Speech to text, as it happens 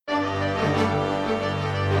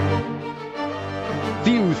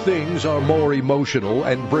things are more emotional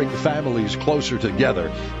and bring families closer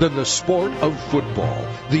together than the sport of football,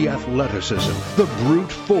 the athleticism, the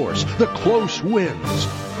brute force, the close wins,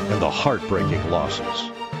 and the heartbreaking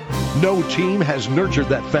losses. No team has nurtured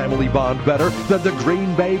that family bond better than the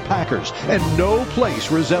Green Bay Packers, and no place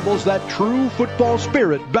resembles that true football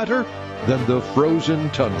spirit better than the frozen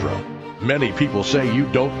tundra. Many people say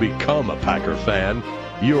you don't become a Packer fan.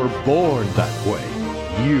 You're born that way.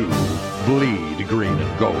 You bleed green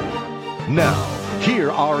and gold. Now,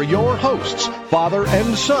 here are your hosts, father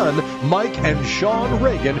and son, Mike and Sean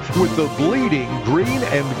Reagan, with the Bleeding Green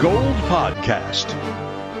and Gold podcast.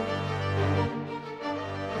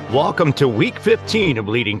 Welcome to Week 15 of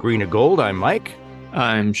Bleeding Green and Gold. I'm Mike.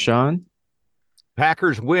 I'm Sean.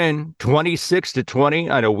 Packers win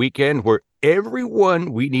 26-20 on a weekend where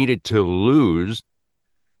everyone we needed to lose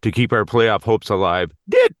to keep our playoff hopes alive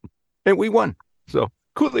did, and we won. So,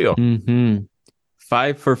 coolio.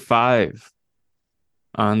 5 for 5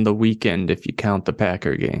 on the weekend if you count the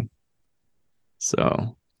Packer game.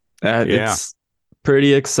 So, it's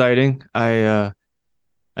pretty exciting. I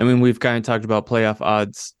mean, we've kind of talked about playoff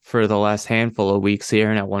odds for the last handful of weeks here,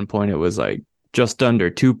 and at one point it was like just under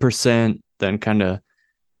 2%, then kind of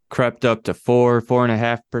crept up to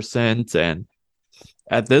 4.5%. And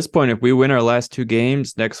at this point, if we win our last two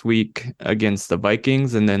games next week against the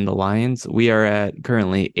Vikings and then the Lions, we are at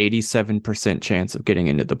currently 87% chance of getting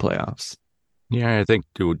into the playoffs. Yeah, I think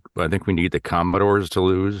we need the Commodores to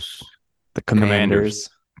lose. The Commanders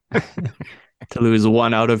to lose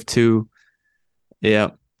 1 out of 2.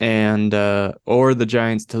 Yeah. And or the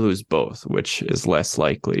Giants to lose both, which is less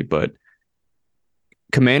likely. But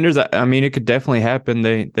Commanders, I mean, it could definitely happen.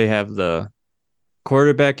 They have the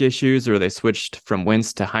quarterback issues, or they switched from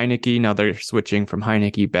Wentz to Heineke. Now they're switching from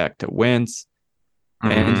Heineke back to Wentz.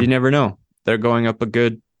 And you never know. They're going up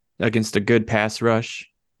against a good pass rush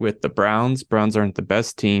with the Browns. Browns aren't the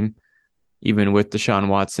best team, even with Deshaun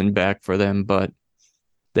Watson back for them, but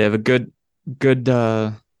they have a good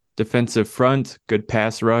defensive front, good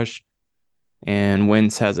pass rush, and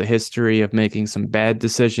Wentz has a history of making some bad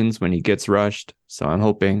decisions when he gets rushed. So I'm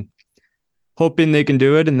hoping they can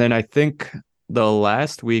do it. And then I think the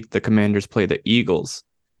last week the Commanders play the Eagles,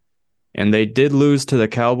 and they did lose to the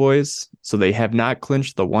Cowboys, so they have not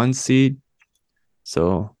clinched the 1 seed.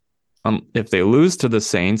 So if they lose to the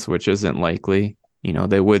Saints, which isn't likely,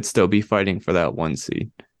 they would still be fighting for that 1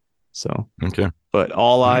 seed. So okay, but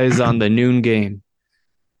all eyes on the noon game.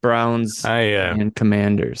 Browns and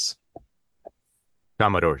Commanders.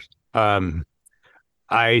 Commodores.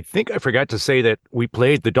 I think I forgot to say that we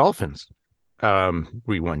played the Dolphins.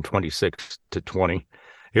 We won 26-20.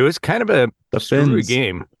 It was kind of a screwy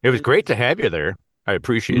game. It was great to have you there. I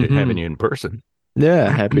appreciated having you in person. Yeah,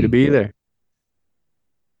 happy to be there.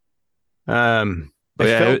 There.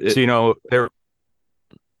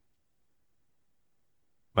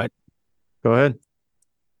 What? Go ahead.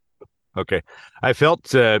 Okay. I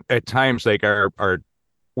felt at times like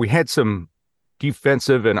we had some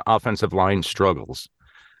defensive and offensive line struggles.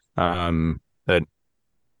 That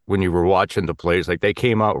when you were watching the plays, like they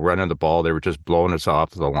came out running the ball, they were just blowing us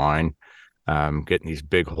off the line, getting these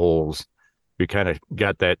big holes. We kind of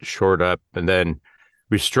got that short up, and then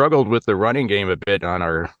we struggled with the running game a bit on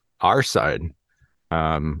our side,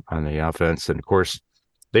 on the offense. And of course,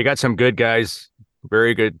 they got some good guys,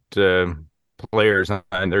 very good players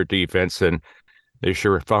on their defense, and they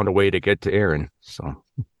sure found a way to get to Aaron. So,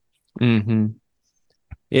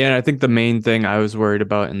 yeah, and I think the main thing I was worried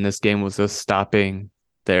about in this game was just stopping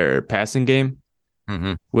their passing game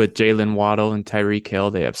with Jalen Waddle and Tyreek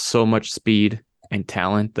Hill. They have so much speed and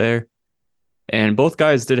talent there, and both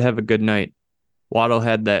guys did have a good night. Waddle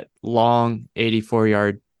had that long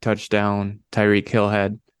 84-yard touchdown. Tyreek Hill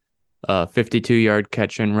had a 52-yard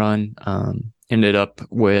catch and run. Ended up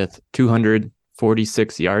with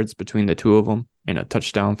 246 yards between the two of them and a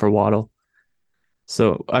touchdown for Waddle.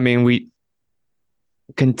 So, I mean, we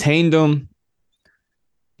contained them,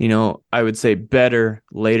 I would say better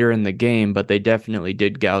later in the game, but they definitely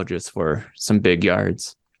did gouge us for some big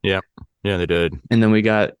yards. Yeah, they did. And then we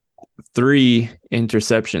got 3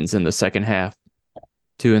 interceptions in the second half,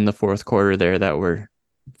 2 in the fourth quarter there that were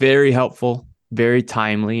very helpful, very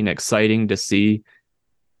timely and exciting to see.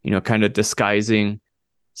 Kind of disguising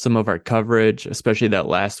some of our coverage, especially that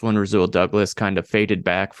last one. Rasul Douglas kind of faded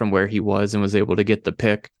back from where he was and was able to get the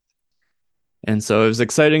pick. And so it was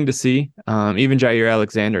exciting to see. Even Jair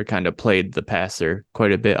Alexander kind of played the passer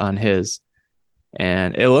quite a bit on his.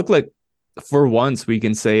 And it looked like for once we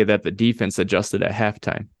can say that the defense adjusted at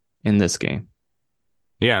halftime in this game.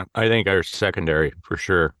 Yeah, I think our secondary for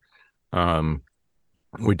sure.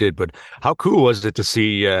 We did, but how cool was it to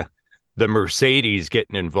see the Mercedes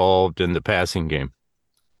getting involved in the passing game?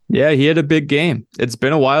 Yeah, he had a big game. It's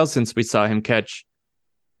been a while since we saw him catch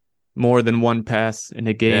more than one pass in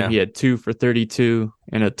a game. Yeah. He had 2 for 32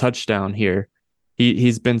 and a touchdown here.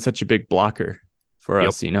 He's been such a big blocker for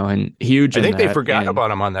us, and huge. I think they forgot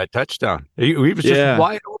about him on that touchdown. He was just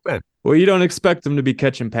wide open. Well, you don't expect him to be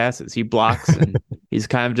catching passes. He blocks and he's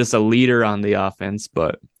kind of just a leader on the offense.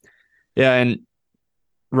 But yeah, and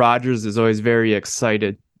Rodgers is always very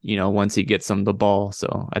excited, once he gets him the ball.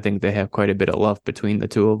 So I think they have quite a bit of love between the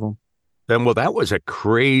two of them. Then, well, that was a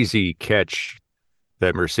crazy catch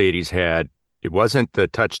that Mercedes had. It wasn't the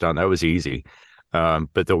touchdown. That was easy.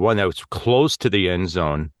 But the one that was close to the end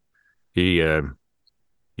zone, he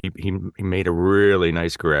made a really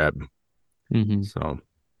nice grab. Mm-hmm. So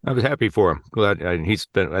I was happy for him. Glad he's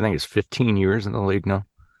been, I think it's 15 years in the league now.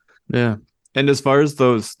 Yeah. And as far as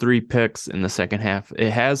those 3 picks in the second half, it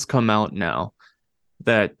has come out now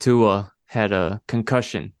that Tua had a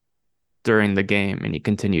concussion during the game and he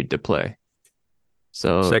continued to play.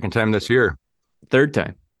 So second time this year. Third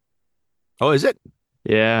time. Oh, is it?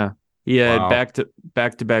 Yeah. He had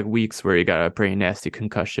back-to-back weeks where he got a pretty nasty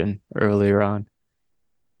concussion earlier on.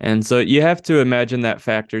 And so you have to imagine that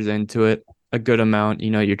factors into it a good amount.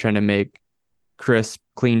 You're trying to make crisp,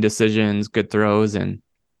 clean decisions, good throws, and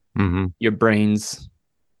your brain's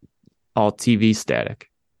all TV static.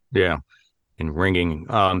 Yeah, and ringing.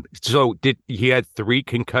 So he had 3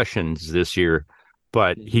 concussions this year,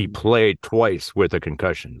 but he played twice with a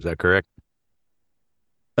concussion. Is that correct?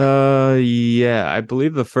 Yeah, I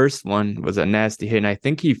believe the first one was a nasty hit, and I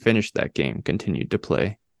think he finished that game, continued to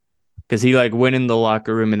play. Because he went in the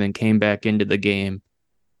locker room and then came back into the game,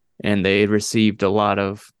 and they received a lot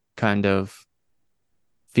of kind of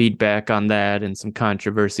feedback on that and some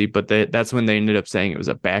controversy, but that's when they ended up saying it was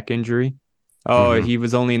a back injury. He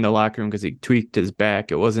was only in the locker room because he tweaked his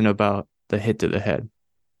back. It wasn't about the hit to the head,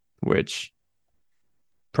 which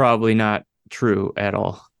probably not true at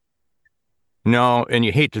all. No, and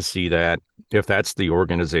you hate to see that if that's the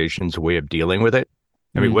organization's way of dealing with it.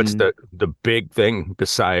 I mean, what's the big thing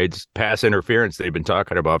besides pass interference they've been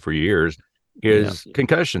talking about for years is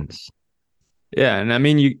concussions. Yeah, and I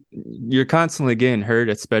mean, you're constantly getting hurt,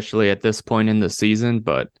 especially at this point in the season,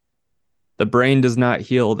 but the brain does not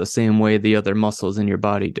heal the same way the other muscles in your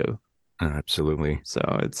body do. Absolutely. So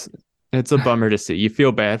it's a bummer to see. You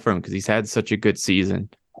feel bad for him because he's had such a good season,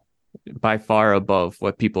 by far above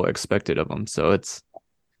what people expected of him. So it's,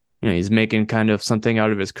 he's making kind of something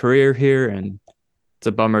out of his career here, and it's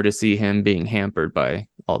a bummer to see him being hampered by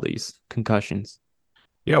all these concussions.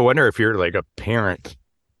 Yeah, I wonder if you're like a parent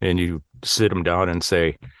and you sit him down and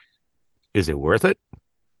say, is it worth it?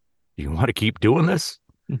 You want to keep doing this?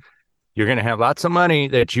 You're going to have lots of money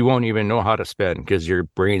that you won't even know how to spend because your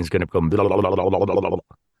brain's going to become blah, blah, blah, blah, blah,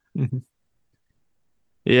 blah.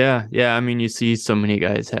 Yeah. I mean, you see so many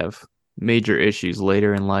guys have major issues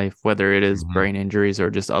later in life, whether it is brain injuries or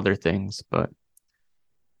just other things. But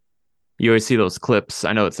you always see those clips.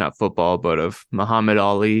 I know it's not football, but of Muhammad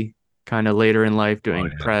Ali kind of later in life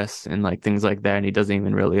doing press and things like that. And he doesn't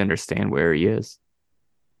even really understand where he is.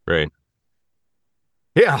 Right.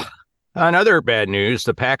 Yeah. Another bad news,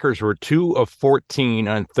 the Packers were 2 of 14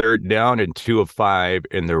 on third down and 2 of 5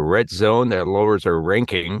 in the red zone. That lowers their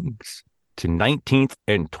rankings to 19th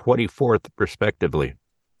and 24th, respectively.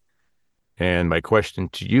 And my question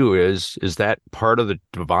to you is that part of the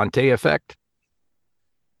Davante effect?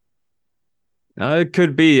 It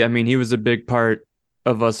could be. I mean, he was a big part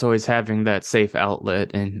of us always having that safe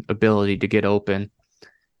outlet and ability to get open.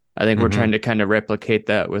 I think we're trying to kind of replicate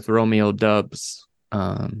that with Romeo Doubs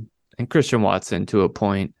and Christian Watson to a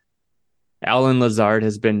point. Allen Lazard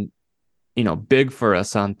has been, big for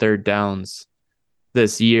us on third downs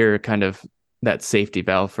this year, kind of that safety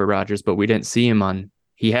valve for Rodgers, but we didn't see him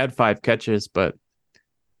he had 5 catches, but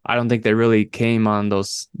I don't think they really came on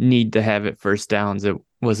those need to have it first downs. It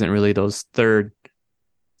wasn't really those third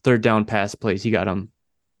down pass plays. He got them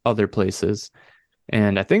other places.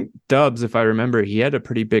 And I think Doubs, if I remember, he had a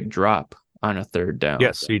pretty big drop on a third down.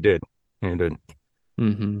 Yes, he did. He did.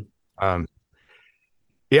 Mm-hmm.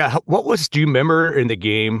 Yeah. Do you remember in the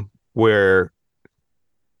game where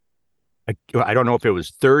I don't know if it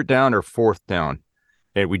was third down or fourth down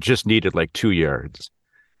and we just needed 2 yards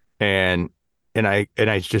and I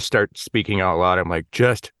just start speaking out loud. I'm like,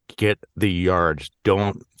 just get the yards.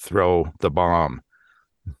 Don't throw the bomb.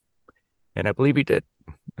 And I believe he did.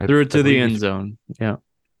 Threw it to the end zone. Yeah.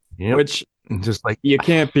 Yep. Which just you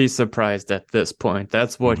can't be surprised at this point.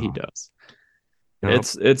 That's what he does. Yep.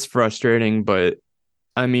 It's frustrating, but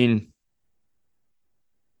I mean,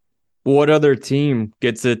 What other team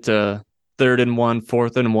gets it to 3rd and 1,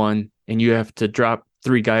 4th and 1, and you have to drop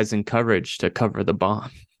 3 guys in coverage to cover the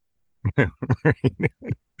bomb?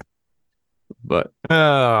 But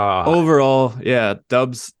overall, yeah,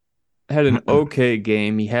 Dubs had an okay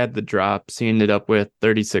game. He had the drops. He ended up with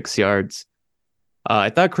 36 yards. I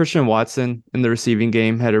thought Christian Watson in the receiving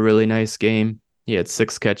game had a really nice game. He had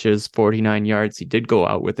 6 catches, 49 yards. He did go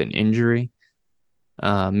out with an injury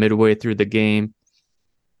midway through the game.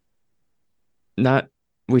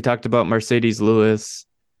 We talked about Mercedes Lewis.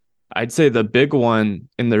 I'd say the big one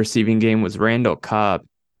in the receiving game was Randall Cobb.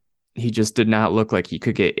 He just did not look like he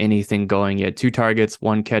could get anything going. He had 2 targets,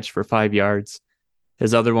 1 catch for 5 yards.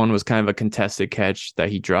 His other one was kind of a contested catch that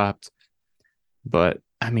he dropped. But,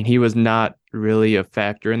 I mean, he was not really a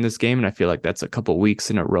factor in this game, and I feel like that's a couple weeks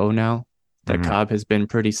in a row now that Cobb has been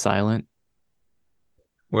pretty silent.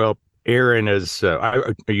 Well, Aaron is...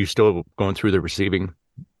 are you still going through the receiving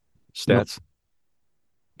stats? Nope.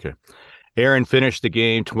 Okay. Aaron finished the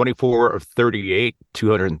game 24 of 38,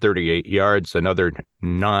 238 yards, another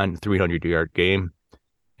non-300-yard game,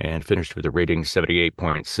 and finished with a rating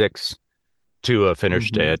 78.6. Tua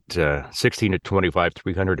finished at 16 of 25,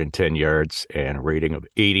 310 yards, and a rating of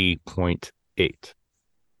 80.8.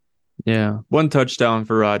 Yeah, 1 touchdown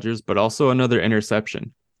for Rodgers, but also another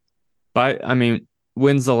interception.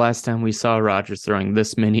 When's the last time we saw Rodgers throwing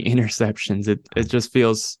this many interceptions? It just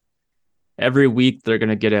feels... Every week they're going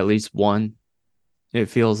to get at least 1, it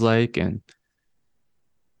feels like. And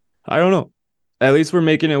I don't know. At least we're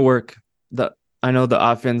making it work. I know the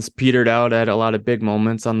offense petered out at a lot of big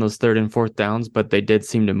moments on those 3rd and 4th downs, but they did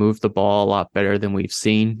seem to move the ball a lot better than we've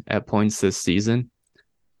seen at points this season,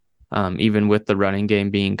 even with the running game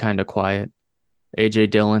being kind of quiet. A.J.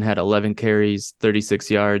 Dillon had 11 carries, 36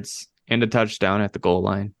 yards, and a touchdown at the goal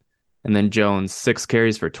line. And then Jones, 6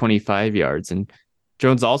 carries for 25 yards. And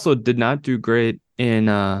Jones also did not do great in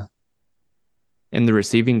the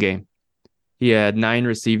receiving game. He had 9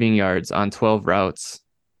 receiving yards on 12 routes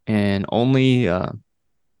and only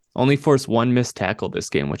forced 1 missed tackle this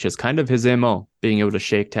game, which is kind of his MO, being able to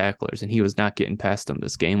shake tacklers, and he was not getting past them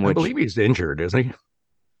this game. I believe he's injured, isn't he?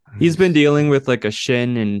 He's been dealing with like a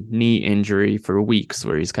shin and knee injury for weeks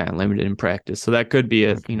where he's kind of limited in practice. So that could be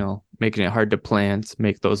it, making it hard to plan, to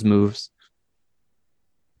make those moves.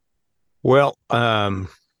 Well,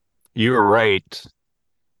 you were right.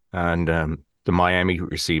 And the Miami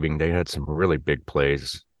receiving, they had some really big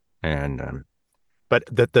plays. And but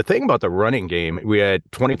the thing about the running game, we had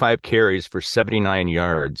 25 carries for 79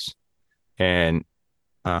 yards. And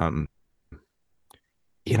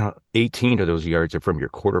 18 of those yards are from your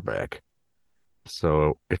quarterback.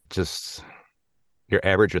 So it just, your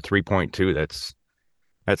average of 3.2,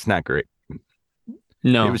 that's not great.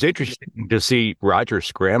 No. It was interesting to see Rodgers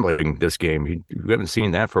scrambling this game. We haven't seen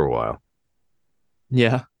that for a while.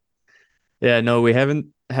 Yeah. Yeah, no, we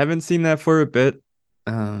haven't seen that for a bit.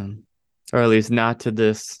 Or at least not to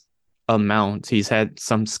this amount. He's had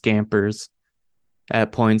some scampers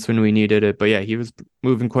at points when we needed it. But yeah, he was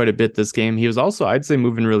moving quite a bit this game. He was also, I'd say,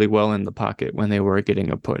 moving really well in the pocket when they were getting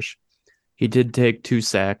a push. He did take 2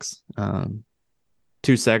 sacks,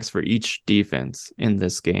 2 sacks for each defense in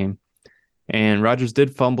this game. And Rodgers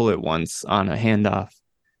did fumble it once on a handoff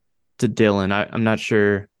to Dillon. I'm not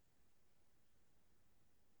sure.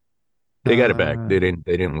 They got it back. They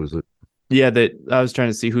didn't lose it. Yeah, I was trying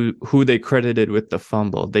to see who they credited with the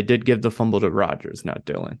fumble. They did give the fumble to Rodgers, not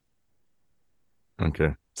Dillon.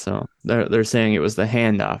 Okay. So they're saying it was the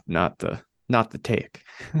handoff, not the take.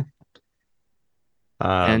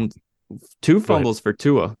 And 2 fumbles for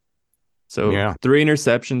Tua. So yeah. 3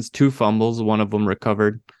 interceptions, 2 fumbles, one of them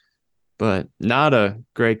recovered. But not a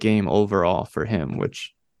great game overall for him,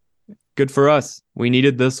 which good for us. We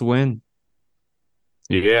needed this win.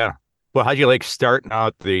 Yeah. Well, how'd you like starting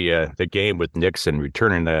out the game with Nixon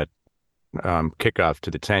returning that kickoff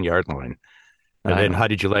to the 10-yard line? And then how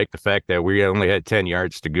did you like the fact that we only had 10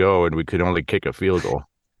 yards to go and we could only kick a field goal?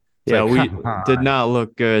 Yeah, we did not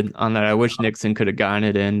look good on that. I wish Nixon could have gotten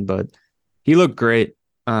it in, but he looked great.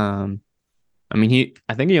 I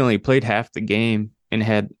think he only played half the game and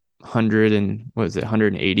had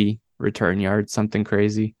 180 return yards, something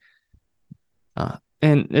crazy.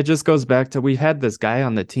 And it just goes back to, we've had this guy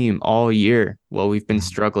on the team all year while we've been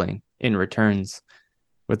struggling in returns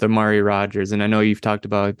with Amari Rodgers. And I know you've talked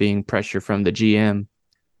about it being pressure from the GM,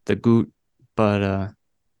 the Goot, but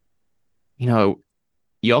you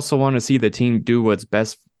also want to see the team do what's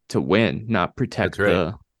best to win, not protect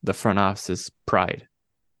the front office's pride.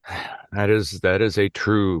 That is a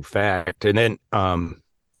true fact. And then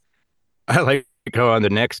I like how on the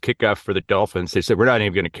next kickoff for the Dolphins, they said, we're not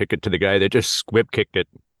even going to kick it to the guy that just squib kicked it,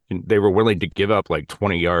 they were willing to give up like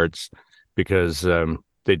 20 yards because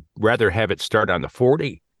they'd rather have it start on the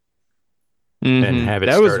 40 than have it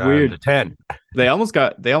That was start on weird. the 10. They almost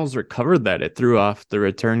recovered that. It threw off the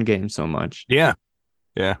return game so much. Yeah.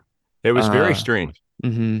 It was very strange.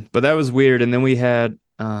 But that was weird. And then we had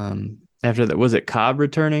after that, was it Cobb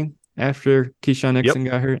returning after Keyshawn Nixon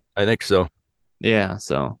got hurt? I think so. Yeah,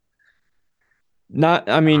 so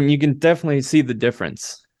you can definitely see the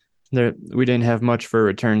difference. There, we didn't have much for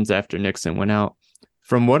returns after Nixon went out.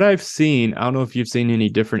 From what I've seen, I don't know if you've seen any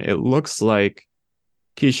different. It looks like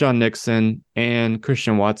Keyshawn Nixon and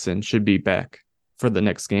Christian Watson should be back for the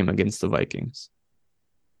next game against the Vikings.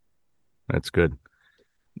 That's good.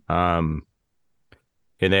 And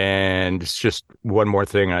then it's just one more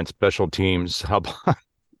thing on special teams. How about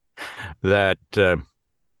that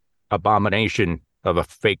abomination of a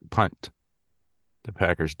fake punt the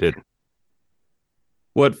Packers did?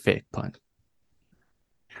 What fake punt?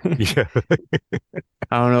 Yeah.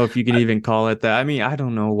 I don't know if you can even call it that. I mean, I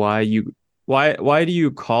don't know why do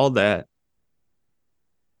you call that?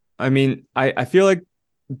 I mean, I feel like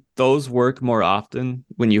those work more often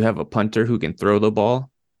when you have a punter who can throw the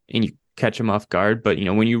ball and you catch him off guard. But,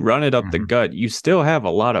 when you run it up the gut, you still have a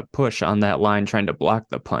lot of push on that line trying to block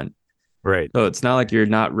the punt. Right. So it's not like you're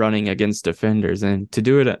not running against defenders. And to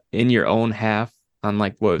do it in your own half on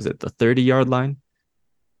the 30-yard line?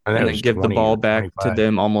 And then give the ball back 25. To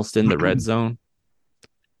them almost in the red zone.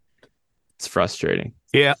 It's frustrating.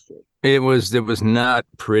 Yeah, it was not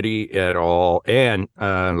pretty at all. And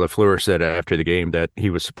LaFleur said after the game that he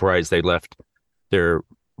was surprised they left their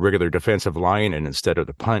regular defensive line and instead of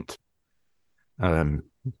the punt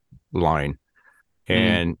line.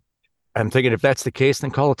 And I'm thinking if that's the case, then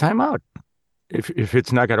call a timeout. If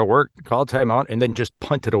it's not going to work, call a timeout and then just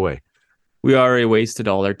punt it away. We already wasted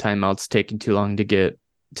all our timeouts taking too long to get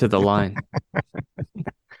to the line.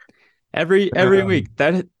 every week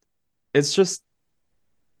that it's just,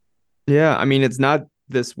 yeah. I mean, it's not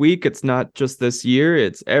this week. It's not just this year.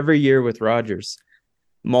 It's every year with Rodgers.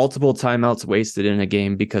 Multiple timeouts wasted in a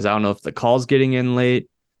game because I don't know if the call's getting in late,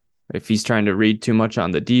 if he's trying to read too much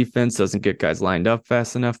on the defense, doesn't get guys lined up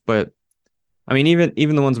fast enough. But I mean,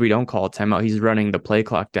 even the ones we don't call a timeout, he's running the play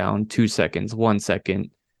clock down 2 seconds, 1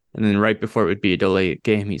 second. And then right before it would be a delayed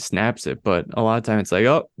game, he snaps it. But a lot of times it's like,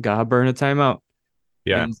 oh, gotta burn a timeout.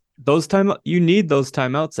 Yeah. And you need those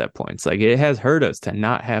timeouts at points. Like, it has hurt us to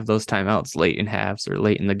not have those timeouts late in halves or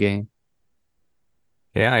late in the game.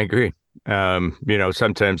 Yeah, I agree.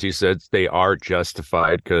 Sometimes he says they are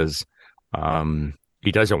justified because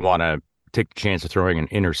he doesn't want to take the chance of throwing an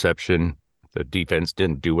interception. The defense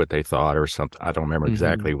didn't do what they thought or something. I don't remember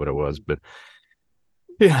exactly what it was, but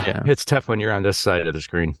yeah, it's tough when you're on this side of the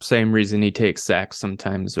screen. Same reason he takes sacks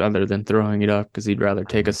sometimes rather than throwing it up, because he'd rather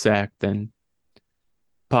take a sack than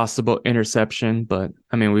possible interception. But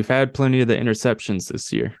I mean, we've had plenty of the interceptions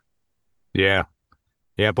this year. Yeah.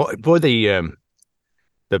 Boy, the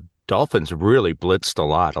Dolphins really blitzed a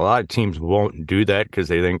lot. A lot of teams won't do that because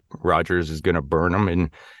they think Rodgers is going to burn them,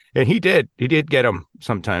 and he did get them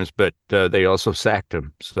sometimes, but they also sacked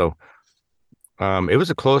him. So it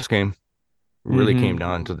was a close game. Really came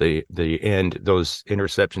down to the end. Those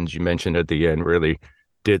interceptions you mentioned at the end really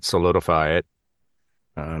did solidify it.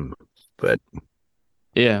 But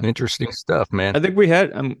yeah, interesting stuff, man. I think we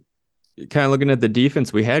had, I'm kind of looking at the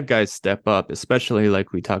defense, we had guys step up, especially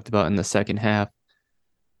like we talked about in the second half.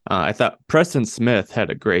 I thought Preston Smith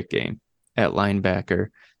had a great game at linebacker.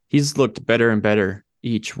 He's looked better and better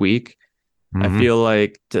each week. I feel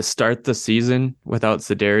like to start the season without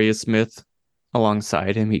Za'Darius Smith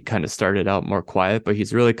alongside him, he kind of started out more quiet, but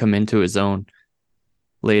he's really come into his own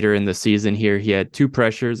later in the season here. He had 2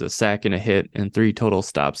 pressures, a sack and a hit, and 3 total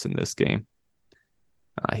stops in this game.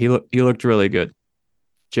 He looked really good.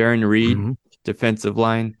 Jaron Reed, defensive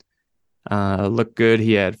line, looked good.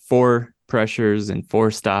 He had 4 pressures and 4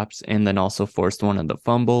 stops, and then also forced one of the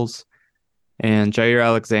fumbles. And Jair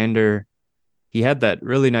Alexander, he had that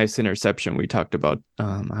really nice interception we talked about.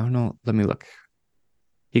 I don't know. Let me look.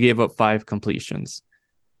 He gave up 5 completions.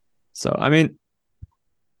 So, I mean,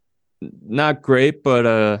 not great,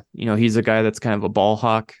 but, he's a guy that's kind of a ball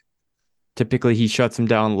hawk. Typically, he shuts him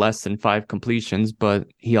down less than 5 completions, but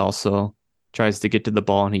he also tries to get to the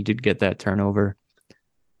ball, and he did get that turnover.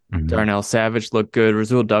 Darnell Savage looked good.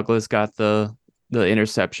 Rasul Douglas got the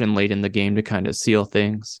interception late in the game to kind of seal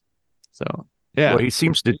things. So, yeah. Well, he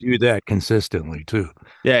seems to do that consistently, too.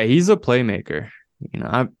 Yeah, he's a playmaker.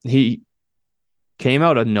 He came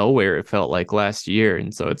out of nowhere, it felt like, last year.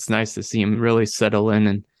 And so it's nice to see him really settle in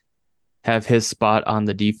and have his spot on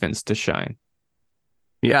the defense to shine.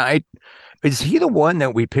 Yeah. Is he the one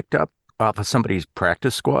that we picked up off of somebody's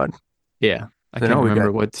practice squad. Yeah. I So can't we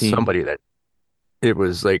remember got what team. somebody that it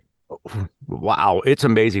was like, wow, it's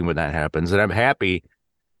amazing when that happens. And I'm happy,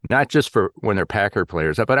 not just for when they're Packer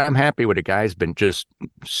players, but I'm happy when a guy's been just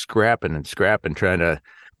scrapping and scrapping, trying to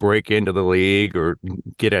break into the league or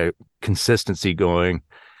get a consistency going.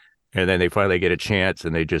 And then they finally get a chance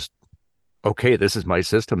and they just, okay, this is my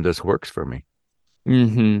system. This works for me.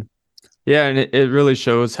 Mm-hmm. Yeah, and it really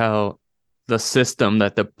shows how the system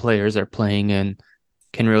that the players are playing in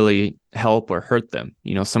can really help or hurt them.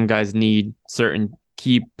 You know, some guys need certain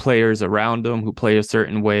key players around them who play a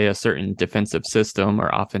certain way, a certain defensive system or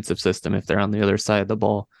offensive system if they're on the other side of the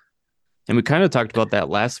ball. And we kind of talked about that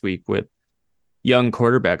last week with young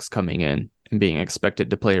quarterbacks coming in and being expected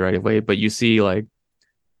to play right away. But you see, like,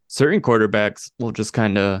 certain quarterbacks will just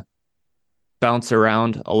kind of bounce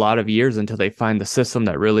around a lot of years until they find the system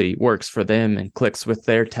that really works for them and clicks with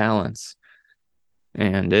their talents.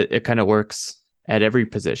 And it kind of works at every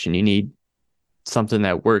position. You need something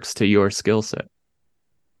that works to your skill set.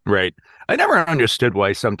 Right. I never understood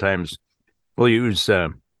why sometimes we'll use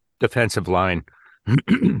defensive line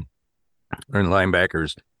and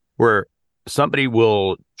linebackers where somebody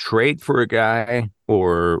will trade for a guy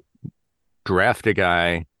or draft a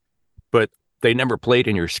guy, but they never played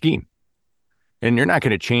in your scheme. And you're not going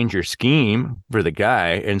to change your scheme for the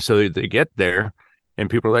guy. And so they get there and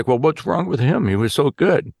people are like, well, what's wrong with him? He was so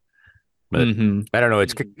good. But I don't know.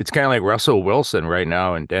 It's kind of like Russell Wilson right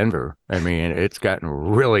now in Denver. I mean, it's gotten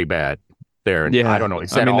really bad there. And I don't know.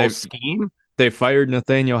 Is that all scheme? They fired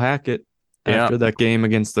Nathaniel Hackett after that game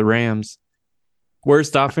against the Rams.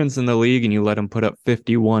 Worst offense in the league, and you let him put up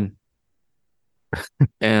 51.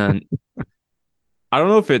 And I don't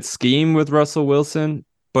know if it's scheme with Russell Wilson,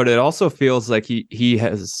 but it also feels like he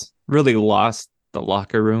has really lost the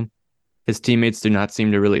locker room. His teammates do not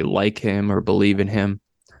seem to really like him or believe in him.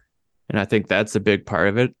 And I think that's a big part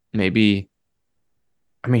of it. Maybe,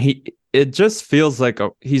 I mean, it just feels like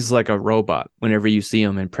he's like a robot whenever you see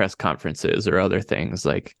him in press conferences or other things.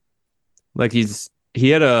 Like he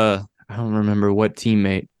had I don't remember what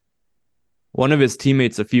teammate. One of his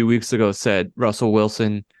teammates a few weeks ago said Russell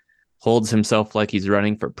Wilson holds himself like he's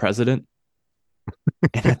running for president.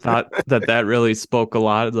 And I thought that really spoke a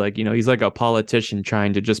lot. Like, you know, he's like a politician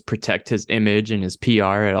trying to just protect his image and his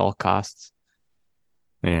PR at all costs.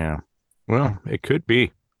 Yeah. Well, it could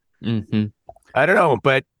be. Mm-hmm. I don't know,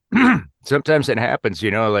 but sometimes it happens, you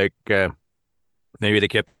know, like maybe they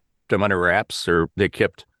kept them under wraps or they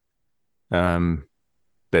kept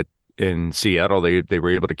that in Seattle, they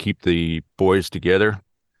were able to keep the boys together,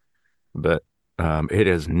 but it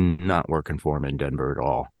is not working for them in Denver at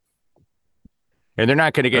all. And they're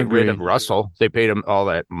not going to get rid of Russell. They paid him all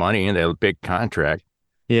that money and they have a big contract.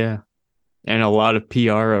 Yeah. And a lot of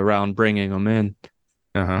PR around bringing him in.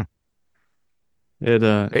 Uh-huh.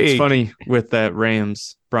 It's funny with that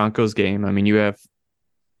Rams Broncos game. I mean, you have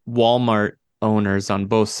Walmart owners on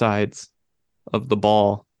both sides of the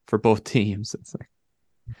ball for both teams. It's like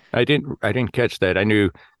I didn't catch that. I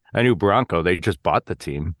knew Bronco. They just bought the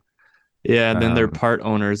team. Yeah, and then they're part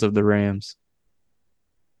owners of the Rams.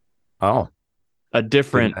 Oh. A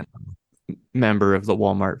different member of the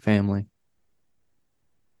Walmart family.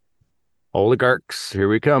 Oligarchs, here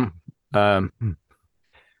we come.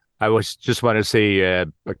 I just want to say a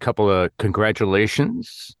couple of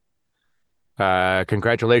congratulations.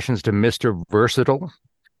 Congratulations to Mr. Versatile,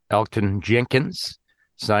 Elgton Jenkins.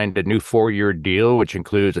 Signed a new 4-year deal, which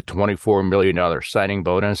includes a $24 million signing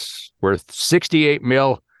bonus worth $68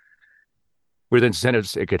 million. With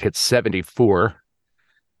incentives, it could hit 74.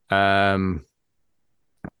 And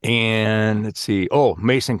let's see. Oh,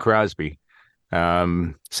 Mason Crosby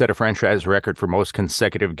set a franchise record for most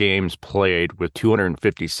consecutive games played with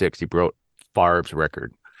 256. He broke Favre's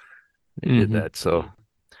record. He did that. So,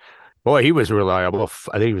 boy, he was reliable.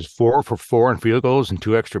 I think he was 4 for 4 in field goals and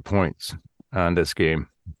 2 extra points on this game.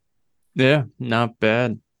 Yeah, not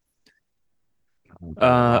bad.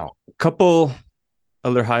 Couple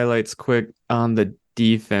other highlights quick on the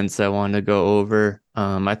defense I wanted to go over.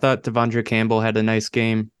 I thought Devondre Campbell had a nice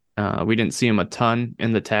game. We didn't see him a ton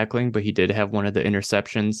in the tackling, but he did have one of the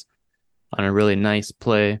interceptions on a really nice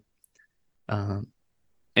play.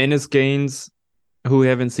 Ennis Gaines, who we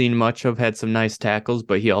haven't seen much of, had some nice tackles,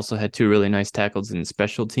 but he also had 2 really nice tackles in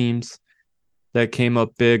special teams that came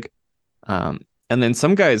up big. And then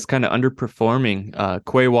some guys kind of underperforming.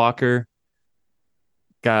 Quay Walker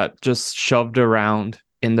got just shoved around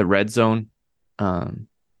in the red zone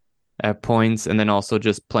at points, and then also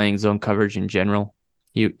just playing zone coverage in general.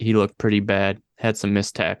 He looked pretty bad, had some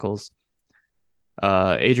missed tackles.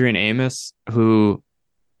 Adrian Amos, who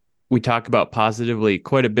we talk about positively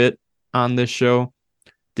quite a bit on this show,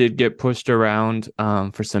 did get pushed around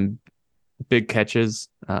for some big catches,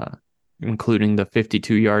 including the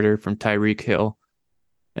 52-yarder from Tyreek Hill.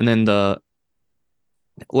 And then the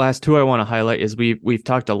last two I want to highlight is we've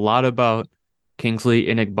talked a lot about Kingsley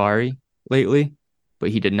Enagbare lately, but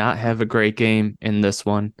he did not have a great game in this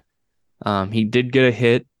one. He did get a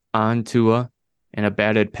hit on Tua and a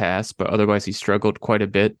batted pass, but otherwise he struggled quite a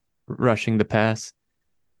bit rushing the pass.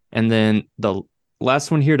 And then the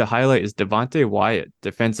last one here to highlight is Devonte Wyatt,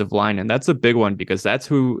 defensive line. And that's a big one because that's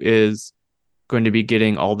who is going to be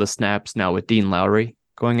getting all the snaps now with Dean Lowry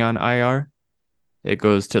going on IR. It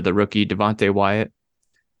goes to the rookie Devonte Wyatt.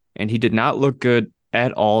 And he did not look good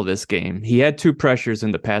at all this game. He had 2 pressures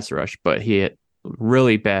in the pass rush, but he hit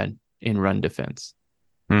really bad in run defense.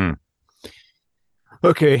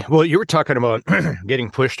 Okay, well, you were talking about getting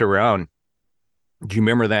pushed around. Do you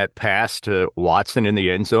remember that pass to Watson in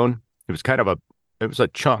the end zone? It was it was a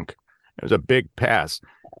chunk. It was a big pass.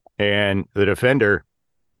 And the defender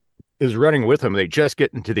is running with him. They just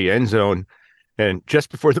get into the end zone. And just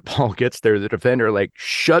before the ball gets there, the defender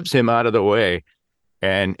shoves him out of the way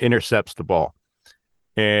and intercepts the ball.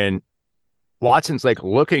 And Watson's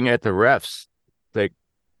looking at the refs,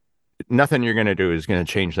 nothing you're going to do is going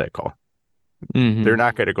to change that call. Mm-hmm. They're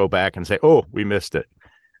not going to go back and say, oh, we missed it.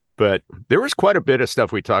 But there was quite a bit of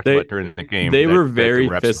stuff we talked about during the game. They were very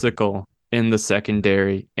physical in the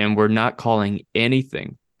secondary and were not calling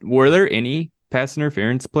anything. Were there any pass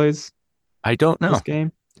interference plays? I don't know. This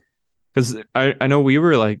game? Because I know we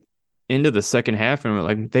were into the second half and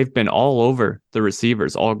we're they've been all over the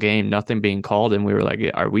receivers all game, nothing being called. And we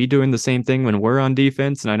were are we doing the same thing when we're on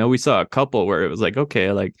defense? And I know we saw a couple where it was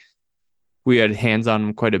okay, we had hands on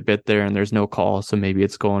them quite a bit there and there's no call. So maybe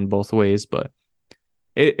it's going both ways, but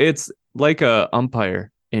it's like a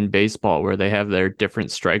umpire in baseball where they have their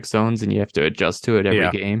different strike zones and you have to adjust to it every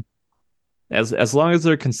game. As long as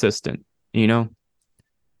they're consistent,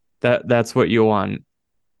 that's what you want.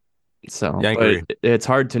 So but it's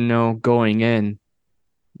hard to know going in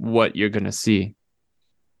what you're going to see.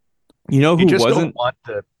 Who wasn't?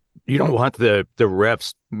 You don't want the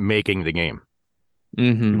refs making the game.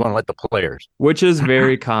 Mm-hmm. You want to let the players. Which is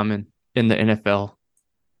very common in the NFL.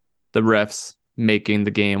 The refs making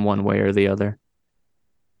the game one way or the other.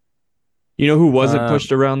 You know who wasn't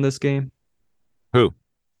pushed around this game? Who?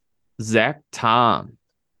 Zach Tom.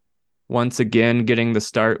 Once again, getting the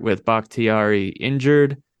start with Bakhtiari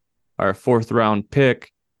injured. Our 4th round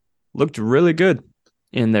pick looked really good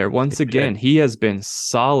in there. Once again, he has been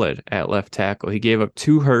solid at left tackle. He gave up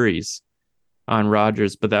 2 hurries on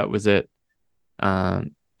Rodgers, but that was it.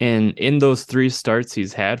 And in those 3 starts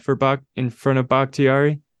he's had in front of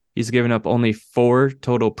Bakhtiari, he's given up only 4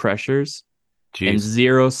 total pressures and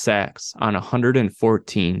 0 sacks on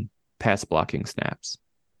 114 pass blocking snaps.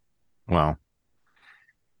 Wow.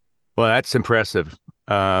 Well, that's impressive.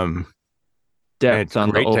 Depth on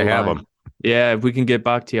the O-line. To have him. Yeah, if we can get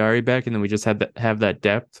Bakhtiari back, and then we just have that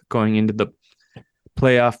depth going into the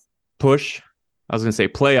playoff push. I was going to say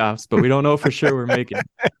playoffs, but we don't know for sure we're making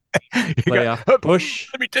playoff push.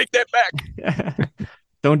 Let me take that back.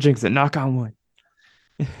 Don't jinx it. Knock on wood.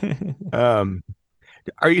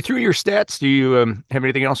 Are you through your stats? Do you have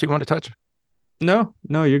anything else you want to touch? No,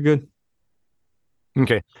 you're good.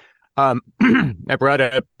 Okay. I brought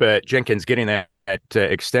up Jenkins getting that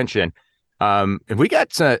extension. And we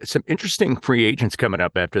got some interesting free agents coming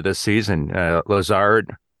up after this season.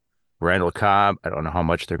 Lazard, Randall Cobb. I don't know how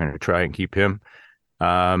much they're going to try and keep him.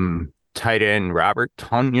 Tight end Robert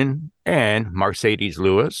Tonyan and Mercedes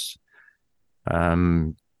Lewis.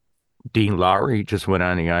 Dean Lowry just went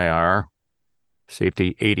on the IR.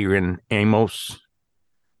 Safety Adrian Amos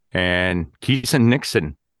and Keeson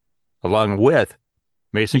Nixon, along with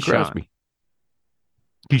Mason Crosby.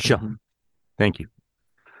 Keyshawn. Mm-hmm. Thank you.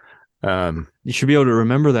 You should be able to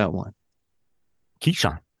remember that one.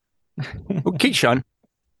 Keyshawn. Oh, Keyshawn.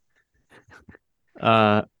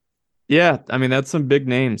 Yeah, I mean, that's some big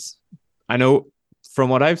names. I know from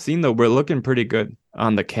what I've seen, though, we're looking pretty good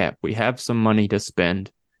on the cap. We have some money to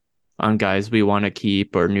spend on guys we want to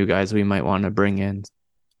keep or new guys we might want to bring in.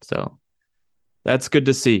 So that's good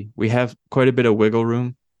to see. We have quite a bit of wiggle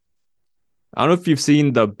room. I don't know if you've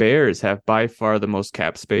seen the Bears have by far the most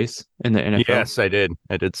cap space in the NFL. Yes, I did.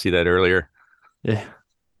 I did see that earlier. Yeah.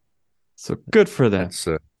 So good for them.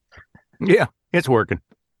 Yeah, it's working.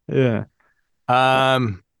 Yeah. All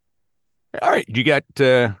right.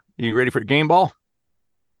 You ready for the game ball?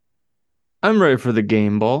 I'm ready for the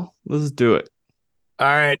game ball. Let's do it. All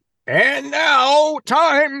right. And now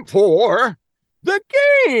time for the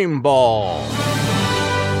game ball.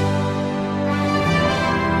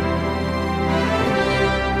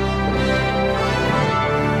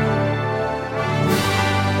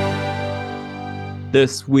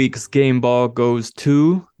 This week's game ball goes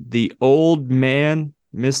to the old man,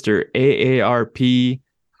 Mr. AARP,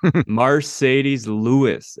 Mercedes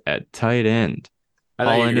Lewis at tight end. I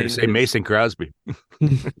thought you were going to say Mason Crosby.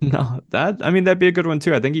 No, that'd be a good one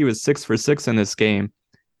too. I think he was 6 for 6 in this game.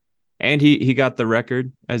 And he got the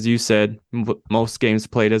record, as you said, most games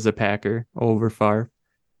played as a Packer over Favre.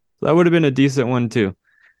 So that would have been a decent one too.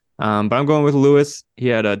 But I'm going with Lewis. He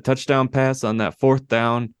had a touchdown pass on that 4th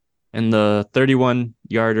down and the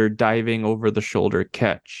 31-yarder diving over the shoulder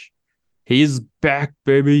catch. He's back,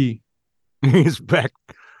 baby. He's back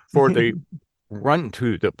for the run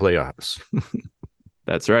to the playoffs.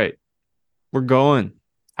 That's right. We're going.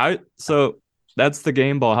 So that's the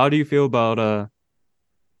game ball. How do you feel about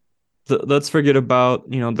let's forget about,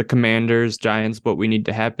 the Commanders, Giants, what we need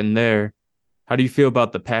to happen there. How do you feel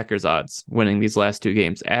about the Packers odds winning these last 2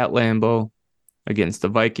 games at Lambeau against the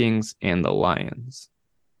Vikings and the Lions?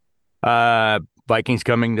 Vikings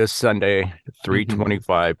coming this Sunday,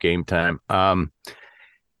 3:25 game time. And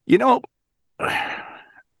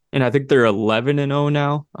I think they're 11-0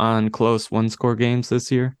 now on close 1-score games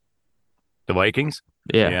this year. The Vikings?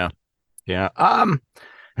 Yeah.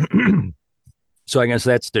 So I guess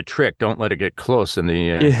that's the trick. Don't let it get close in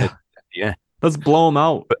the yeah. Let's blow them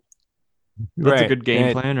out. That's right. A good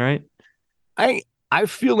game plan, right? I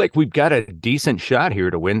feel like we've got a decent shot here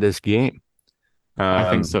to win this game. I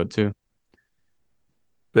think so too.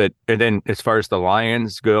 And then as far as the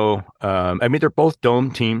Lions go, they're both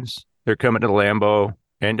dome teams. They're coming to Lambeau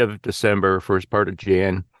end of December, first part of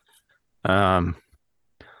Jan.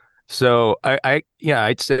 So I'd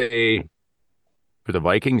say for the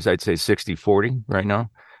Vikings, I'd say 60-40 right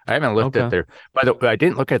now. I haven't looked at I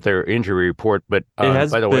didn't look at their injury report, but by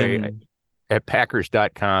the way, at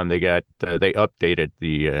Packers.com, they updated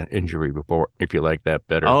the injury report, if you like that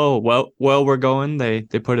better. Oh, well, we're going. They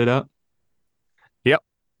put it up.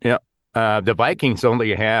 Yep. The Vikings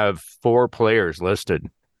only have 4 players listed.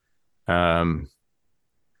 And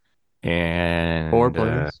 4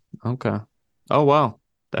 players. Okay. Oh, wow.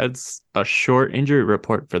 That's a short injury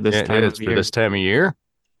report for this time of year. For this time of year?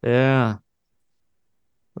 Yeah.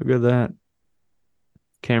 Look at that.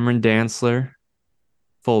 Cameron Dantzler,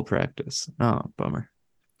 full practice. Oh, bummer.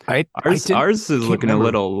 Ours is looking a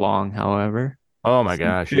little long, however. Oh my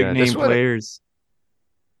gosh. Big name players.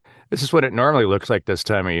 This is what it normally looks like this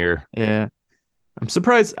time of year. Yeah. I'm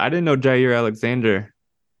surprised. I didn't know Jair Alexander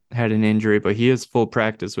had an injury, but he is full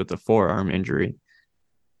practice with a forearm injury.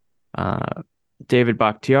 David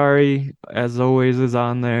Bakhtiari, as always, is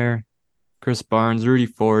on there. Chris Barnes, Rudy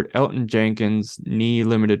Ford, Elton Jenkins, knee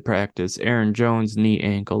limited practice. Aaron Jones, knee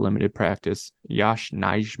ankle limited practice. Josh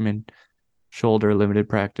Nijman, shoulder limited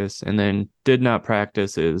practice. And then did not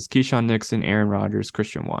practice is Keyshawn Nixon, Aaron Rodgers,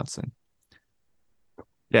 Christian Watson.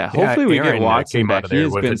 Yeah, hopefully we get Watson back. He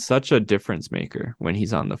has been such a difference maker when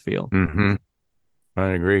he's on the field. Mm-hmm. I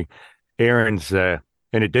agree. Aaron's, in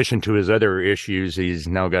addition to his other issues, he's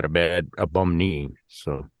now got a bum knee.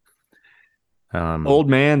 So, old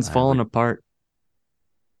man's falling apart.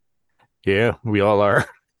 Yeah, we all are.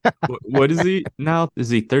 What is he now? Is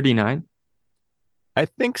he 39? I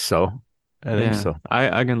think so. I think so.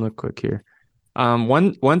 I can look quick here.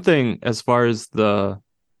 One thing as far as the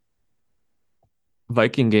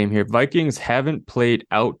Viking game here, Vikings haven't played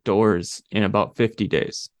outdoors in about 50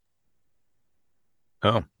 days.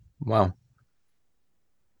 Oh, wow.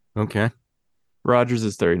 Okay. Rodgers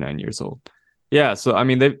is 39 years old. Yeah, so I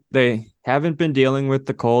mean they haven't been dealing with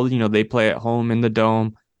the cold. They play at home in the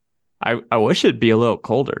dome. I wish it'd be a little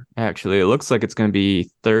colder, actually. It looks like it's going to be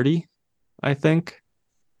 30, I think.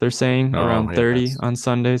 They're saying around 30 on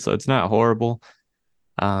Sunday, so it's not horrible.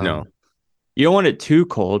 No. You don't want it too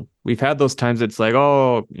cold. We've had those times it's like,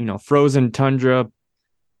 frozen tundra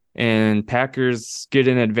and Packers get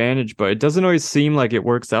an advantage, but it doesn't always seem like it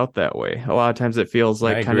works out that way. A lot of times it feels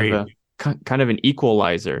like kind of an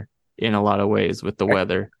equalizer in a lot of ways with the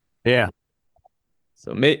weather. Yeah.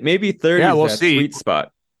 So maybe 30 is that sweet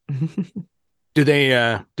spot. Did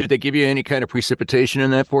they give you any kind of precipitation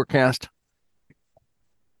in that forecast?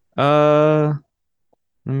 I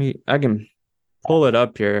can pull it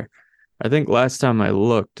up here. I think last time I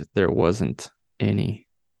looked, there wasn't any.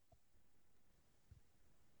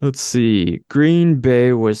 Let's see. Green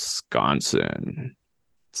Bay, Wisconsin.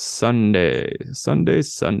 Sunday.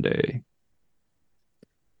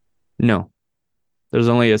 No. There's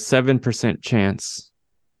only a 7% chance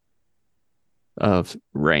of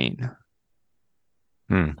rain.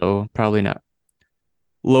 So probably not.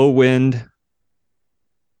 Low wind.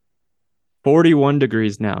 41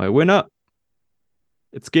 degrees now. It went up.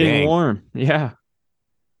 It's getting warm. Yeah.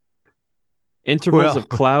 Intervals of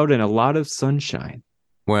cloud and a lot of sunshine.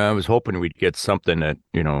 Well, I was hoping we'd get something that,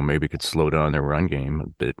 maybe could slow down their run game a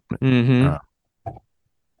bit.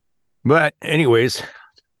 But anyways,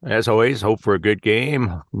 as always, hope for a good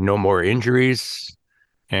game, no more injuries,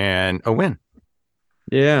 and a win.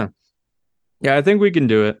 Yeah. Yeah, I think we can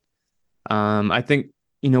do it. I think,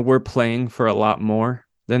 we're playing for a lot more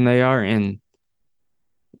than they are, and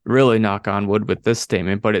really knock on wood with this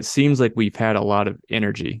statement, but it seems like we've had a lot of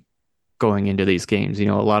energy going into these games, a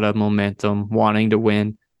lot of momentum, wanting to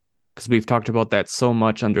win, because we've talked about that so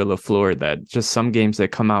much under LaFleur, that just some games that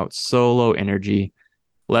come out so low energy,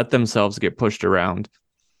 let themselves get pushed around.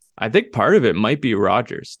 I think part of it might be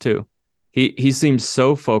Rodgers too. He seems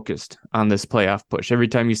so focused on this playoff push. Every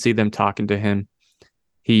time you see them talking to him,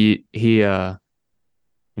 he's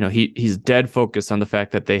dead focused on the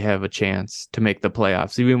fact that they have a chance to make the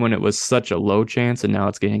playoffs, even when it was such a low chance and now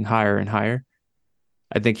it's getting higher and higher.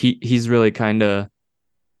 I think he's really kind of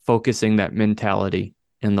focusing that mentality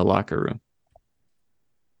in the locker room.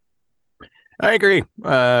 I agree.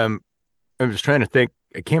 I was trying to think.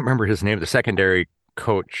 I can't remember his name. The secondary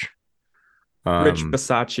coach, Rich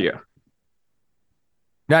Bisaccia.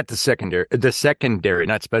 Not the secondary,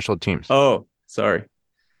 not special teams. Oh, sorry.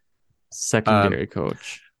 Secondary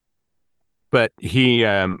coach. But he,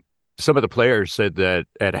 some of the players said that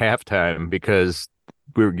at halftime, because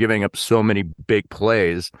we were giving up so many big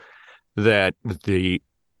plays, that the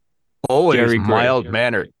always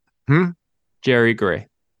mild-mannered. Jerry Gray.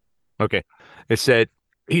 Okay. It said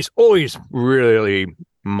he's always really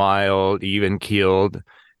mild, even-keeled,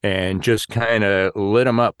 and just kind of lit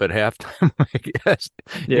him up at halftime. I guess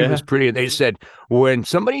it was pretty. They said when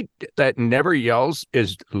somebody that never yells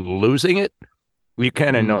is losing it, we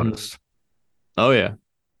kind of notice. Oh, yeah.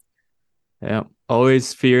 Yeah.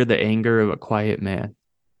 Always fear the anger of a quiet man.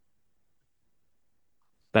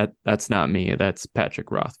 That's not me. That's Patrick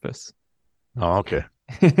Rothfuss. Oh, okay.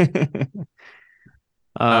 You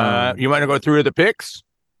want to go through the picks?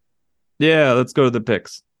 Yeah, let's go to the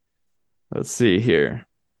picks. Let's see here.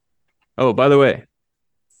 Oh, by the way,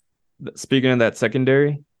 speaking of that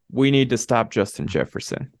secondary, we need to stop Justin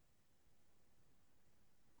Jefferson.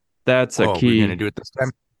 That's a key. We're going to do it this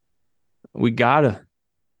time? We gotta.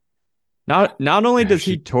 Not only does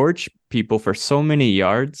he torch people for so many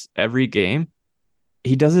yards every game,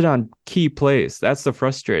 he does it on key plays. That's the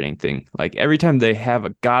frustrating thing. Like every time they have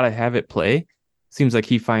a gotta have it play, seems like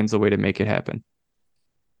he finds a way to make it happen.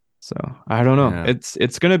 So I don't know. Yeah.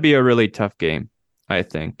 It's gonna be a really tough game, I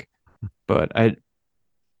think. But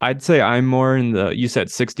I'd say I'm more in the, you said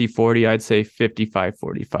 60-40, I'd say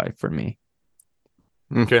 55-45 for me.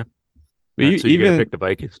 Okay. So you're gonna pick the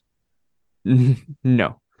Vikings?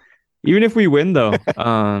 No. Even if we win though,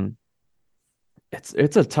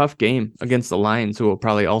 it's a tough game against the Lions, who will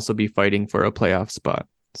probably also be fighting for a playoff spot.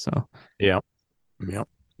 So yeah.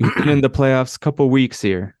 We've been in the playoffs a couple weeks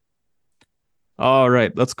here. All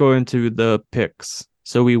right, let's go into the picks.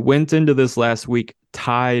 So we went into this last week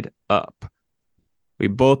tied up. We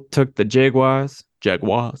both took the Jaguars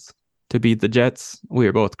to beat the Jets. We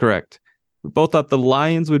were both correct. We both thought the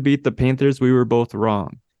Lions would beat the Panthers. We were both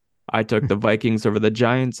wrong. I took the Vikings over the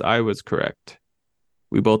Giants. I was correct.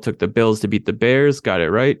 We both took the Bills to beat the Bears. Got it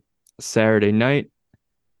right. Saturday night,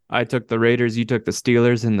 I took the Raiders. You took the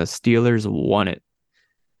Steelers, and the Steelers won it.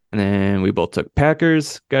 And then we both took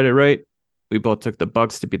Packers. Got it right. We both took the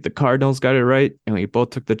Bucks to beat the Cardinals. Got it right. And we both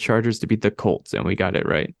took the Chargers to beat the Colts, and we got it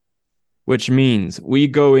right. Which means we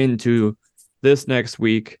go into this next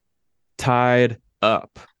week tied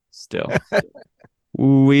up still.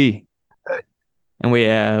 And we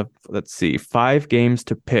have, let's see, 5 games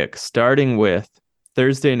to pick, starting with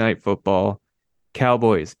Thursday Night Football,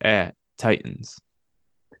 Cowboys at Titans.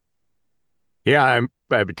 Yeah,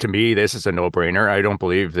 to me, this is a no-brainer. I don't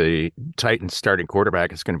believe the Titans starting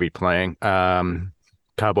quarterback is going to be playing.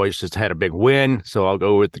 Cowboys just had a big win, so I'll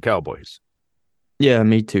go with the Cowboys. Yeah,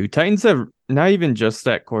 me too. Titans have not even just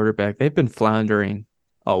that quarterback. They've been floundering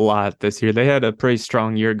a lot this year. They had a pretty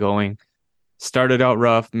strong year going. Started out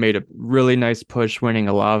rough, made a really nice push, winning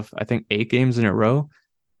a lot of, I think, 8 games in a row.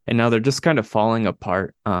 And now they're just kind of falling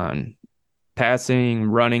apart on passing,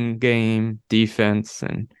 running game, defense,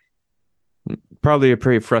 and probably a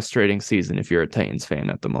pretty frustrating season if you're a Titans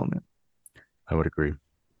fan at the moment. I would agree.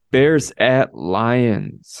 Bears at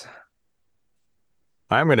Lions.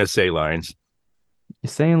 I'm going to say Lions. You're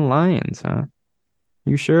saying Lions, huh?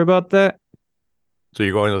 You sure about that? So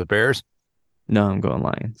you're going to the Bears? No, I'm going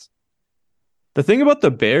Lions. The thing about the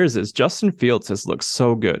Bears is Justin Fields has looked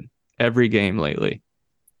so good every game lately.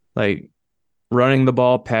 Like running the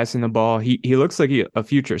ball, passing the ball. He looks like a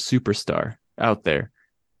future superstar out there.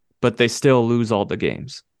 but they still lose all the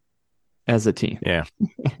games as a team. Yeah.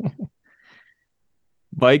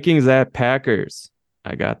 Vikings at Packers.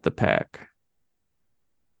 I got the Pack.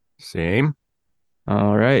 Same.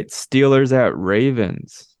 All right. Steelers at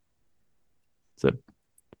Ravens.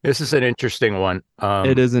 This is an interesting one.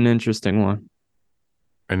 It is an interesting one.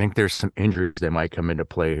 I think there's some injuries that might come into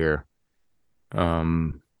play here. Do you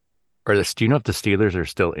know if the Steelers are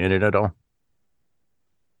still in it at all?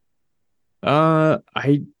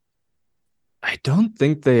 I don't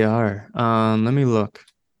think they are. Let me look.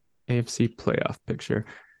 AFC playoff picture.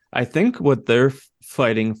 I think what they're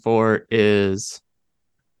fighting for is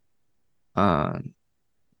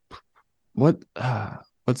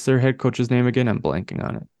what's their head coach's name again? I'm blanking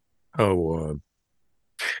on it. Oh,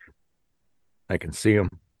 I can see him.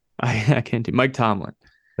 I can't do Mike Tomlin.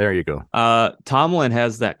 There you go. Tomlin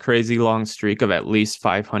has that crazy long streak of at least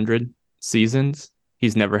 500 seasons.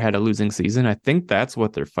 He's never had a losing season. I think that's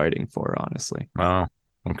what they're fighting for, honestly. Oh,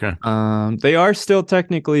 okay. They are still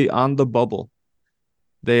technically on the bubble.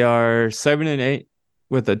 They are 7-8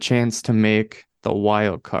 with a chance to make the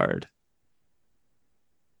wild card.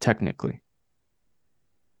 Technically.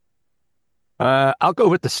 I'll go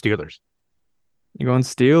with the Steelers. You're going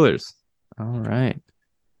Steelers. All right.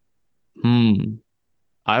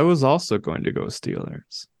 I was also going to go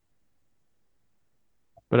Steelers.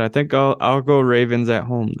 But I think I'll go Ravens at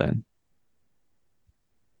home then.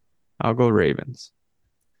 I'll go Ravens.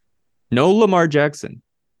 No Lamar Jackson,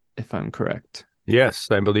 if I'm correct. Yes,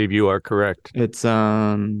 I believe you are correct. It's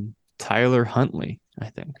Tyler Huntley, I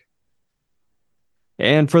think.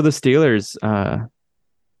 And for the Steelers,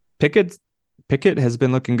 Pickett has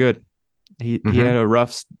been looking good. He had a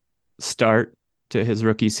rough start to his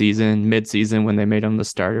rookie season, mid-season when they made him the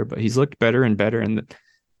starter, but he's looked better and better, and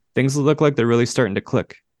things look like they're really starting to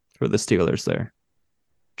click for the Steelers there.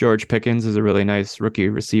 George Pickens is a really nice rookie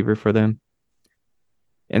receiver for them.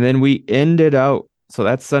 And then we ended out, so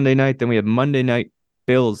that's Sunday night. Then we have Monday night,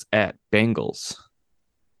 Bills at Bengals.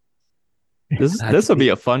 This will be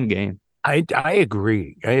a fun game. I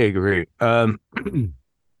agree.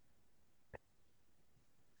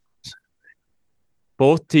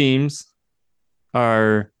 Both teams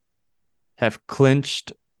have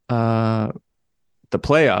clinched the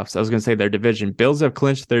playoffs. I was going to say their division. Bills have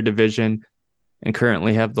clinched their division and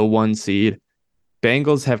currently have the 1 seed.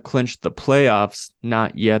 Bengals have clinched the playoffs,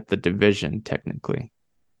 not yet the division, technically.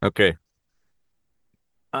 Okay.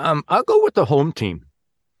 I'll go with the home team.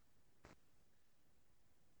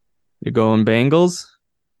 You're going Bengals?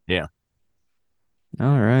 Yeah.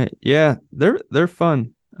 All right. Yeah, they're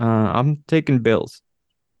fun. I'm taking Bills.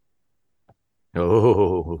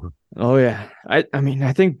 Oh yeah. I mean,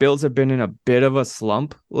 I think Bills have been in a bit of a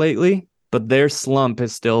slump lately, but their slump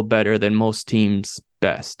is still better than most teams'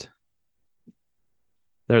 best.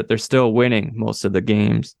 They're still winning most of the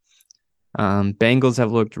games. Bengals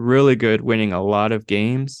have looked really good, winning a lot of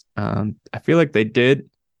games. I feel like they did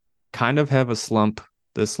kind of have a slump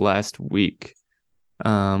this last week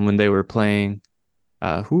when they were playing.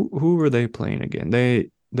 Who were they playing again?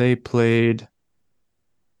 They played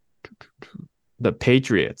the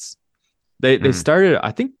Patriots. They started,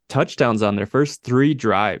 I think, touchdowns on their first 3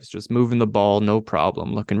 drives, just moving the ball, no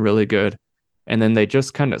problem, looking really good. And then they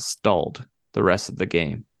just kind of stalled the rest of the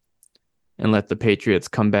game and let the Patriots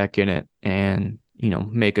come back in it and,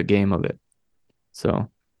 make a game of it. So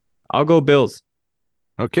I'll go Bills.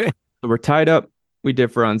 Okay. So we're tied up. We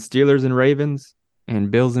differ on Steelers and Ravens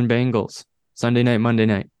and Bills and Bengals. Sunday night, Monday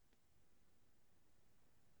night.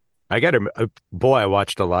 I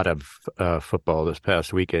watched a lot of football this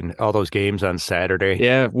past weekend. All those games on Saturday.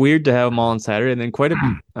 Yeah, weird to have them all on Saturday. And then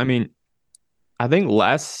I think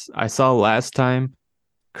last time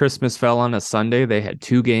Christmas fell on a Sunday, they had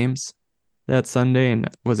 2 games that Sunday. And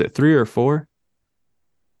was it 3 or 4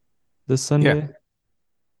 this Sunday?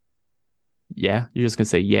 Yeah, you're just going to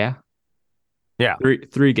say yeah? Yeah.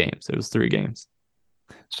 3 games. It was 3 games.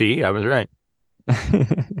 See, I was right.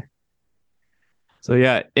 So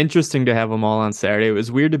yeah, interesting to have them all on Saturday. It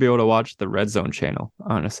was weird to be able to watch the Red Zone channel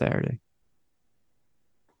on a Saturday.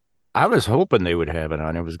 I was hoping they would have it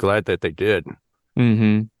on. I was glad that they did.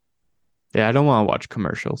 Mm-hmm. Yeah, I don't want to watch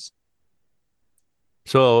commercials.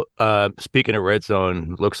 So, speaking of Red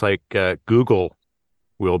Zone, looks like Google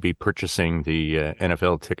will be purchasing the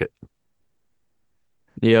NFL ticket.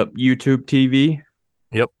 Yep, YouTube TV.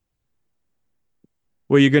 Yep.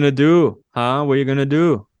 What are you gonna do? Huh? What are you gonna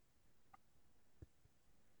do?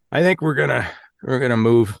 I think we're gonna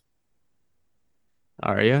move.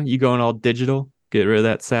 Are you? You going all digital? Get rid of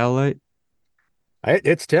that satellite?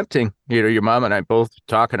 It's tempting. Your mom and I both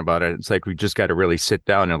talking about it. It's like we just got to really sit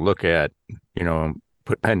down and look at,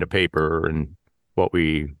 put pen to paper and what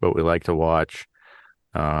we like to watch,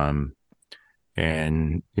 and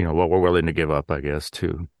what we're willing to give up, I guess,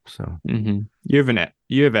 too. So you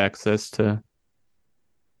have access to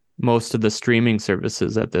most of the streaming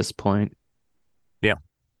services at this point. Yeah.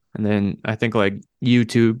 And then I think like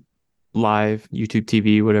YouTube Live, YouTube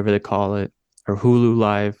TV, whatever they call it, or Hulu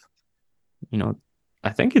Live, I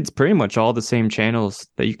think it's pretty much all the same channels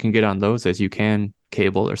that you can get on those as you can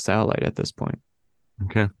cable or satellite at this point.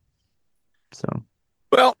 Okay. So,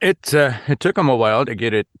 well, it took them a while to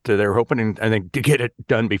get it. They're hoping, I think, to get it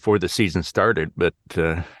done before the season started. But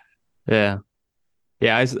yeah.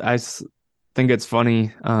 I think it's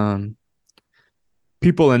funny.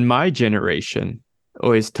 People in my generation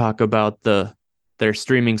always talk about their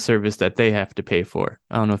streaming service that they have to pay for.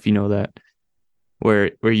 I don't know if you know that,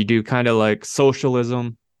 where you do kind of like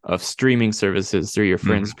socialism of streaming services through your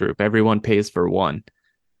friends group. Everyone pays for one.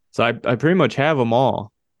 So I pretty much have them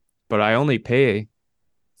all, but I only pay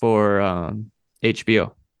for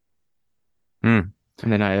HBO. And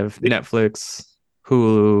then I have Netflix,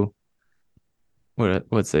 Hulu,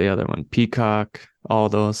 what's the other one? Peacock, all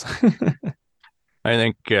those. I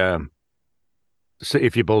think so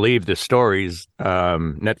if you believe the stories,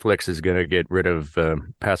 Netflix is going to get rid of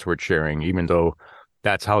password sharing, even though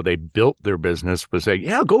that's how they built their business, was like,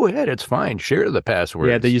 yeah, go ahead. It's fine. Share the passwords.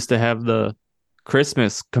 Yeah, they used to have the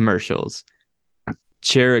Christmas commercials.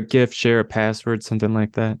 Share a gift, share a password, something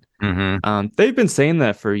like that. They've been saying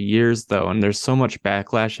that for years, though, and there's so much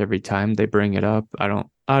backlash every time they bring it up. I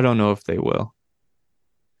don't know if they will.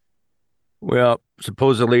 Well,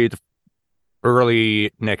 supposedly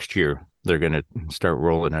early next year, they're going to start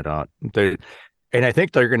rolling it out. And I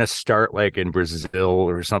think they're going to start like in Brazil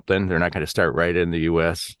or something. They're not going to start right in the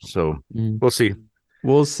U.S. So we'll see.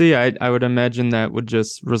 We'll see. I would imagine that would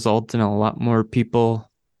just result in a lot more people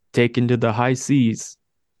taken to the high seas.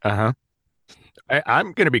 I'm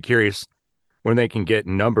going to be curious when they can get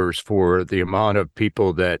numbers for the amount of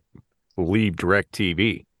people that leave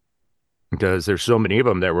DirecTV, because there's so many of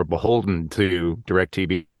them that were beholden to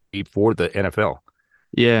DirecTV for the NFL.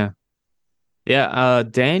 Yeah.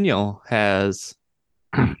 Daniel has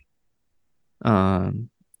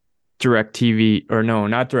DirecTV, or no,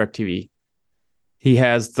 not DirecTV. He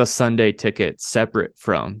has the Sunday ticket separate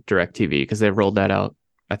from DirecTV because they've rolled that out.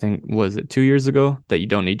 I think, was it 2 years ago, that you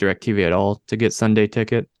don't need DirecTV at all to get Sunday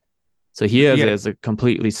ticket? So he has it as a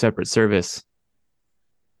completely separate service.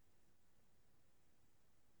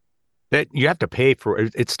 That you have to pay for.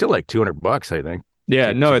 It's still like $200, I think.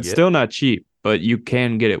 Yeah, it's still not cheap, but you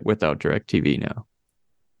can get it without DirecTV now.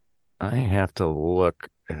 I have to look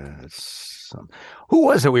at who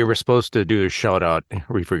was it we were supposed to do a shout out?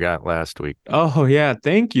 We forgot last week. Oh yeah,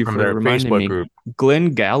 thank you for reminding Facebook me. Group.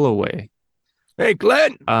 Glenn Galloway. Hey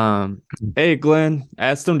Glenn. Hey Glenn,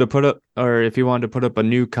 asked him to put up, or if he wanted to put up a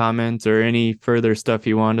new comment or any further stuff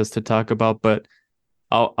he wanted us to talk about, but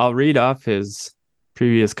I'll read off his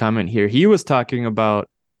previous comment here. He was talking about,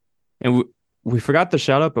 and we forgot the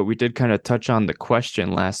shout out, but we did kind of touch on the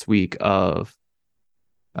question last week of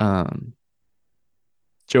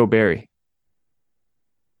Joe Barry.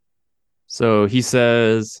 So he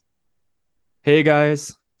says, hey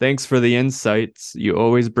guys, thanks for the insights you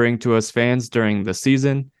always bring to us fans during the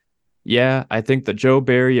season. Yeah, I think the Joe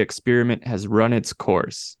Barry experiment has run its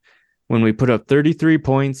course. When we put up 33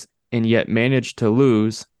 points and yet manage to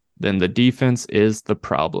lose, then the defense is the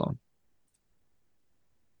problem.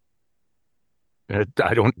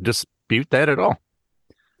 I don't dispute that at all.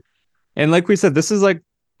 And like we said, this is like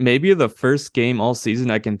maybe the first game all season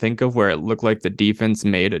I can think of where it looked like the defense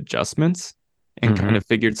made adjustments and kind of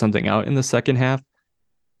figured something out in the second half.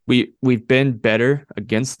 We've been better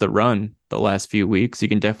against the run the last few weeks. You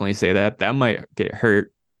can definitely say that. That might get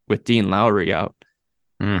hurt with Dean Lowry out.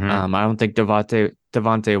 I don't think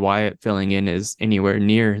Devontae Wyatt filling in is anywhere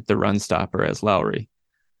near the run stopper as Lowry.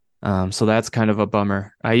 So that's kind of a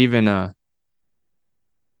bummer. I even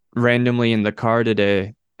randomly in the car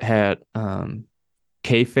today had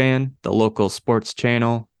K-Fan, the local sports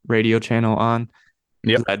channel, radio channel on.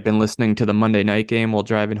 Yep. I'd been listening to the Monday night game while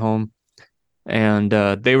driving home. And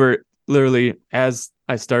they were literally, as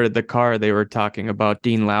I started the car, they were talking about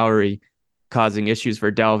Dean Lowry causing issues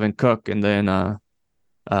for Dalvin Cook. And then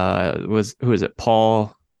who is it?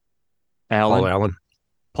 Paul Allen.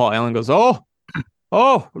 Paul Allen goes, oh,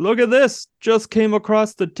 look at this. Just came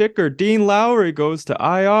across the ticker. Dean Lowry goes to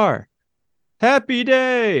IR. Happy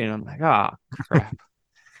day. And I'm like, crap.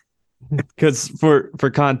 Because for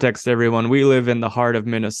context, everyone, we live in the heart of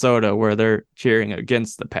Minnesota where they're cheering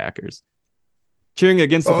against the Packers. Cheering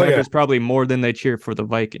against the Packers probably more than they cheer for the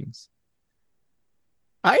Vikings.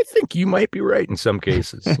 I think you might be right in some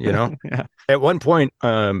cases, Yeah. At one point,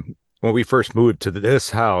 when we first moved to this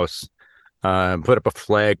house, put up a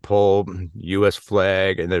flagpole, U.S.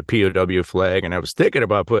 flag, and then a POW flag, and I was thinking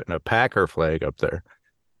about putting a Packer flag up there.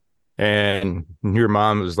 And your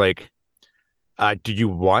mom was like, do you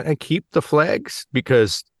want to keep the flags?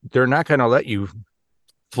 Because they're not going to let you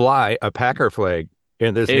fly a Packer flag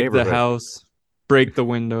in this neighborhood. The house, break the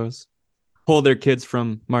windows, pull their kids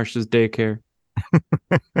from Marcia's daycare.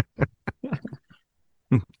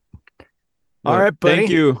 All right, buddy. Thank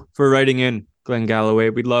you for writing in, Glenn Galloway.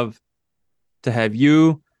 We'd love to have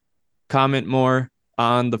you comment more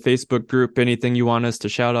on the Facebook group, anything you want us to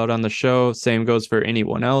shout out on the show. Same goes for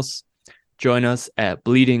anyone else. Join us at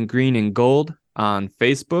Bleeding Green and Gold on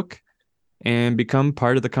Facebook and become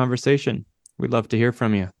part of the conversation. We'd love to hear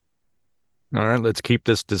from you. All right, let's keep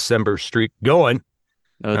this December streak going.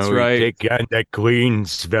 That's right. Take on the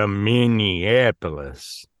Queens from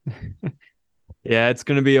Minneapolis. Yeah, it's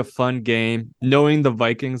going to be a fun game. Knowing the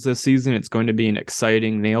Vikings this season, it's going to be an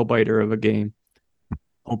exciting nail-biter of a game.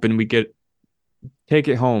 Hoping we take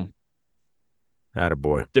it home.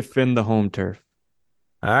 Attaboy. Defend the home turf.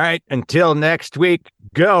 All right, until next week,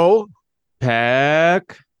 go.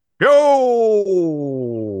 Pack.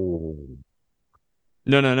 Go.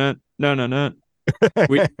 No.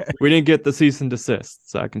 We didn't get the cease and desist,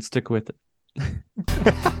 so I can stick with it.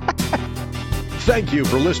 Thank you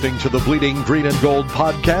for listening to the Bleeding Green and Gold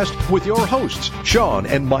podcast with your hosts, Sean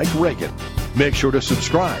and Mike Reagan. Make sure to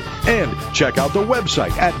subscribe and check out the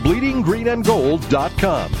website at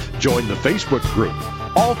bleedinggreenandgold.com. Join the Facebook group.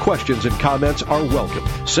 All questions and comments are welcome.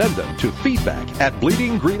 Send them to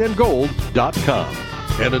feedback@bleedinggreenandgold.com.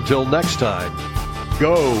 And until next time,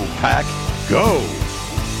 go, Pack, go!